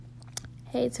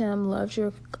Hey Tim, loved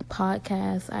your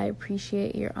podcast. I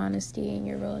appreciate your honesty and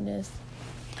your realness.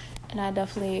 And I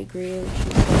definitely agree with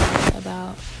what you said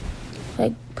about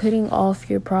putting off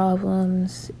your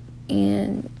problems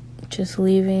and just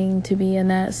leaving to be in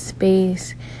that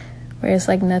space where it's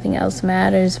nothing else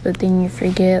matters, but then you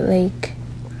forget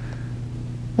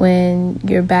when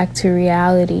you're back to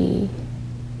reality,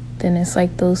 then it's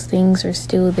those things are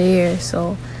still there.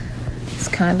 So it's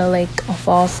kind of like a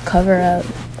false cover up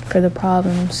for the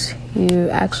problems you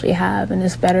actually have, and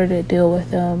it's better to deal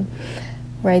with them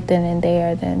right then and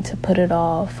there than to put it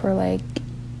off or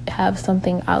have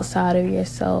something outside of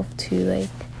yourself to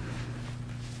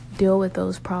deal with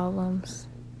those problems.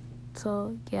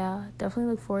 So yeah,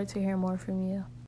 definitely look forward to hearing more from you.